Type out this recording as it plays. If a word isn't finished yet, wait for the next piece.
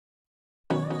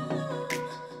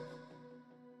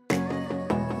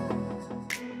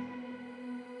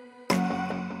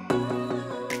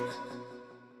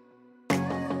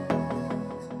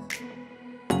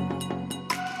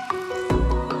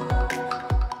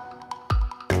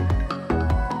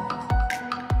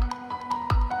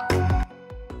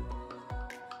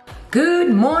Good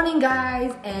morning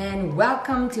guys, and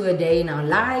welcome to a day in our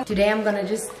life. Today I'm gonna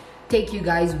just take you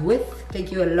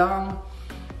along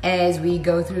as we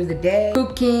go through the day,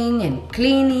 cooking and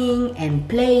cleaning and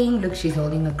playing. Look, she's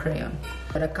holding a crayon.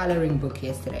 Got a coloring book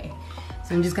yesterday,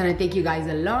 so I'm just gonna take you guys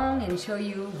along and show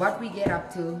you what we get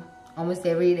up to almost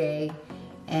every day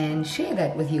and share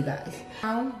that with you guys.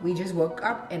 Now we just woke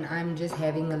up and I'm just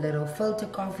having a little filter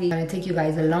coffee. I'm gonna take you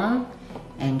guys along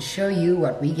and show you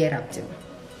what we get up to.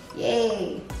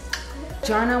 Yay!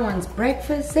 Jana wants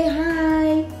breakfast. Say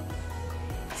hi.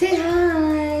 Say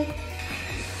hi.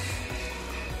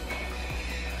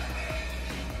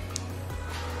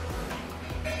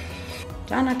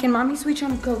 Jana, can mommy switch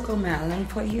on Cocoa Melon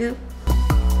for you?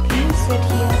 Can you sit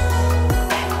here?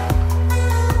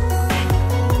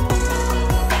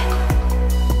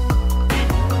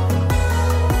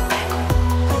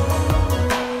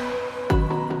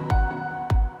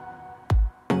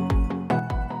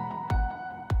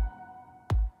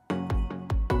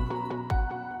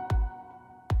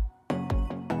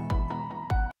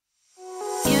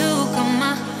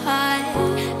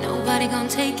 Gonna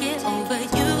take it over.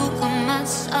 You got my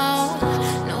soul.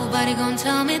 Nobody gonna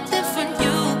tell me different.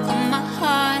 You got my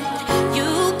heart. You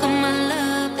got my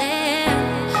love, my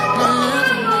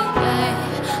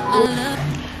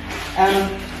love.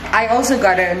 I also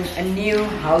got a new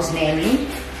house nanny.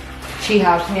 She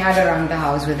helps me out around the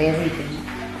house with everything.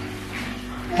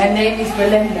 Her name is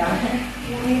Belinda.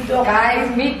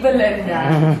 Guys, meet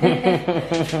Belinda.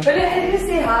 Belinda, just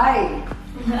say hi.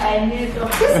 I need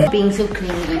to being so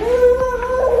clingy.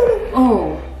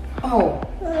 Oh.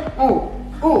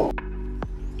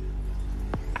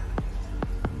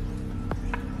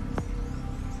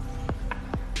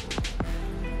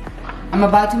 I'm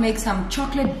about to make some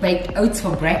chocolate baked oats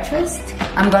for breakfast.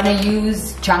 I'm gonna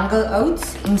use jungle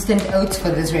oats, instant oats for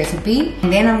this recipe.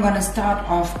 And then I'm gonna start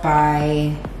off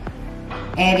by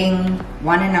adding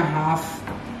 1.5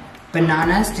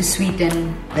 bananas to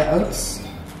sweeten the oats,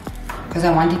 because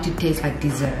I want it to taste like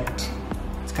dessert.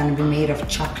 It's gonna be made of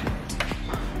chocolate.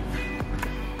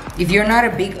 If you're not a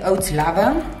big oats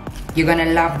lover, you're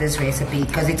gonna love this recipe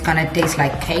because it's gonna taste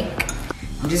like cake.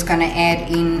 I'm just gonna add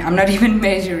in, I'm not even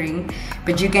measuring,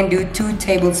 but you can do 2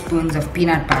 tablespoons of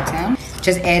peanut butter.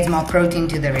 Just adds more protein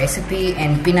to the recipe,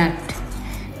 and peanut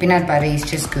butter is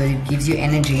just good, it gives you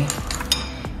energy.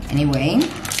 Anyway.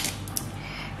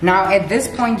 Now at this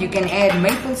point you can add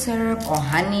maple syrup or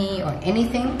honey or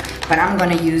anything, but I'm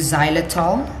gonna use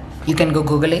xylitol. You can go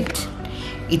Google it.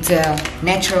 It's a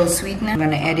natural sweetener. I'm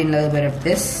gonna add in a little bit of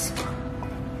this,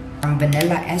 some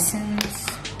vanilla essence,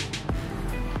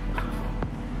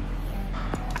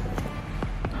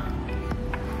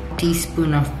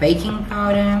 teaspoon of baking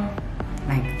powder,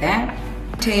 like that,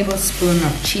 tablespoon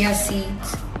of chia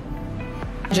seeds,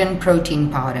 protein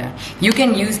powder. You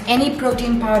can use any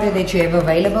protein powder that you have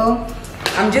available.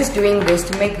 I'm just doing this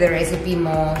to make the recipe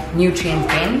more nutrient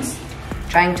dense,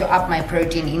 trying to up my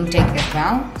protein intake as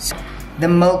well. So the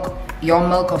milk, your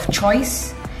milk of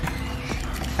choice.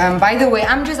 By the way,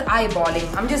 I'm just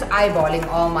eyeballing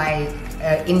all my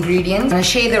ingredients. I'm gonna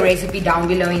share the recipe down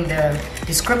below in the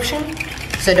description,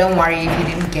 so don't worry if you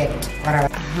didn't get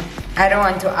what I don't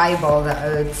want to eyeball the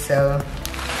oats, so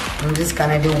I'm just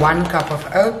gonna do 1 cup of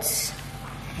oats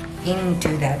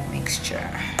into that mixture.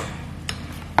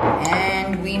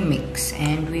 And we mix,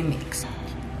 and we mix.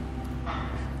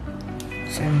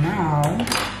 So now,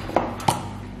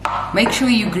 make sure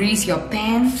you grease your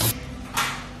pan.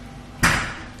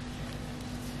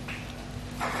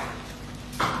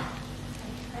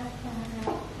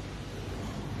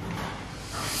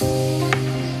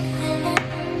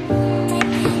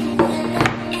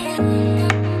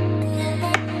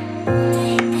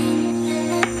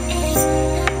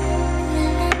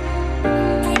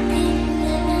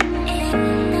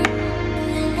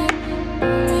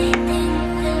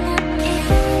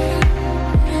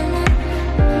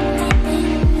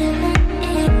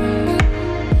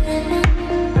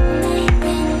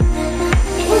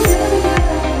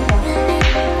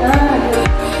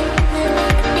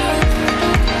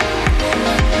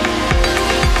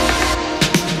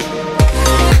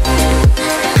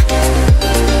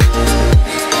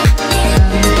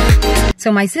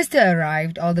 So my sister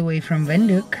arrived all the way from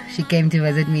Windhoek. She came to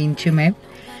visit me in Chumeb.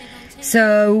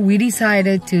 So we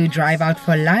decided to drive out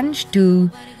for lunch to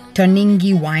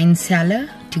Thonningi wine cellar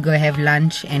to go have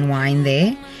lunch and wine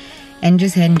there and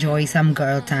just enjoy some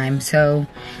girl time. So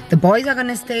the boys are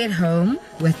gonna stay at home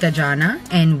with Tajana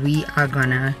and we are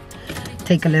gonna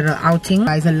take a little outing.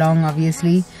 Guys along,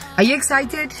 obviously. Are you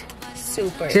excited?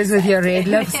 super. Just with your red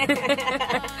lips.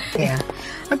 Yeah.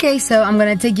 Okay, so I'm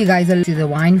gonna take you guys to the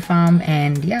wine farm,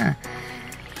 and yeah,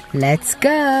 let's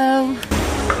go.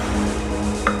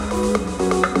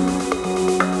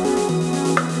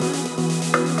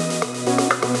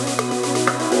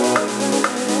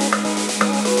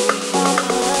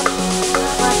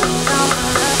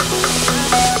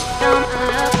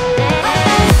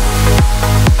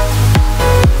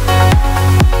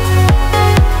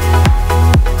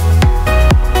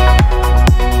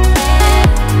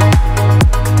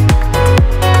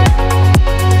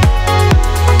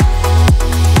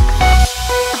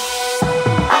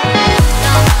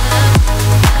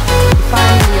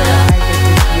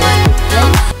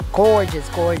 Gorgeous,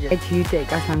 gorgeous. Let you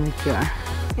take us on the tour.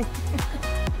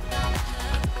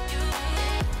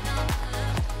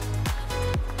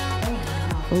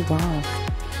 Oh wow.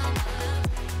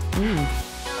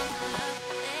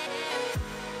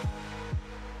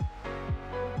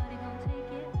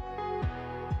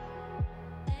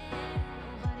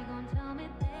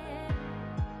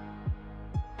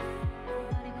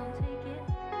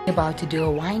 About to do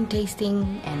a wine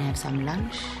tasting and have some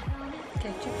lunch.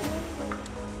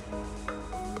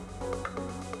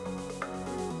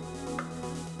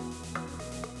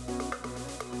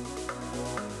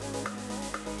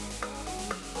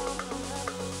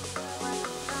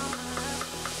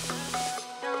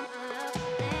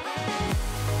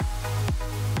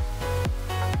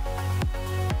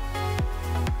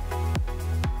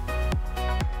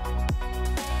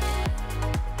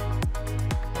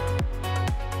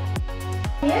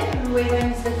 Rooi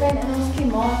wyn is dit en ons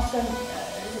klimaat kan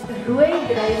rooi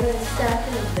druiwe is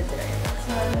sterker as wit druiwe.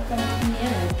 So hulle kan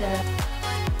meer hitte.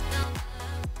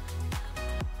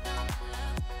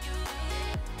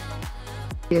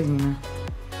 Cheers, Mila.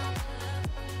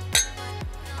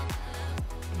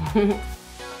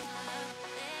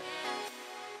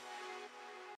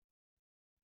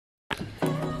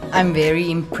 I'm very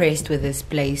impressed with this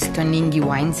place, Thonningi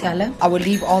wine cellar. I will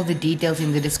leave all the details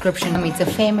in the description. It's a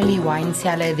family wine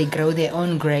cellar. They grow their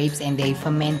own grapes and they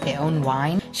ferment their own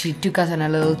wine. She took us on a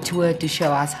little tour to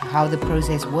show us how the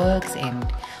process works and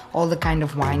all the kind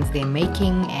of wines they're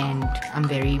making, and I'm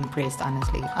very impressed,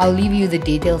 honestly. I'll leave you the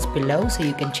details below so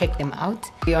you can check them out.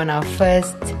 We're on our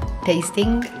first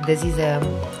tasting. This is a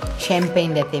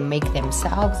champagne that they make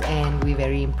themselves and we're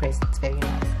very impressed. It's very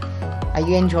nice. Are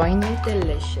you enjoying it?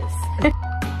 Delicious.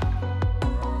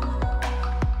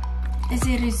 Dis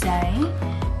die rosé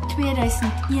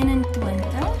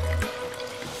 2021.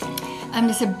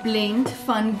 Dis 'n blend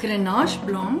van Grenache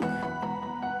Blanc,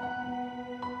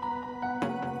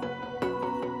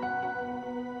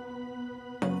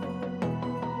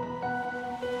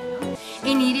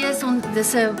 en hierdie is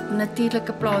dis 'n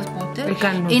natuurlike plaasbotter.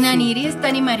 En dan hierdie is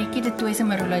Tannie Marietjie de Toys se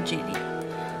Marula jelly.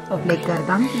 Lekker,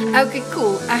 dankie. Okay,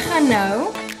 cool. Ek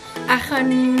gaan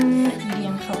hierdie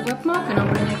een gaan oopmaak en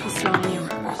dan bring ek die slang in jou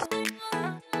mouth.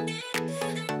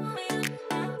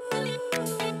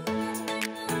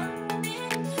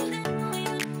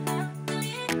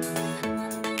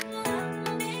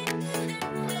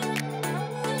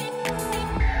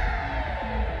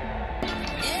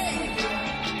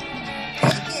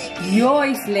 Jo,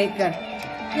 is lekker.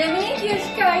 Jy moet eers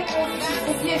kyk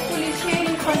of jy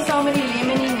polisiering van saam met die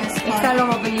lemoning is. Ek sal hom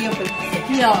op 'n lepel sit.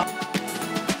 Ja.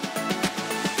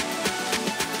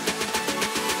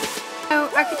 Nou,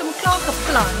 ek het hom klaar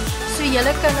geplan, so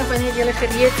julle kan wanneer julle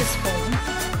gereed is vir hom,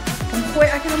 dan gooi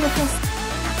ek hom op ons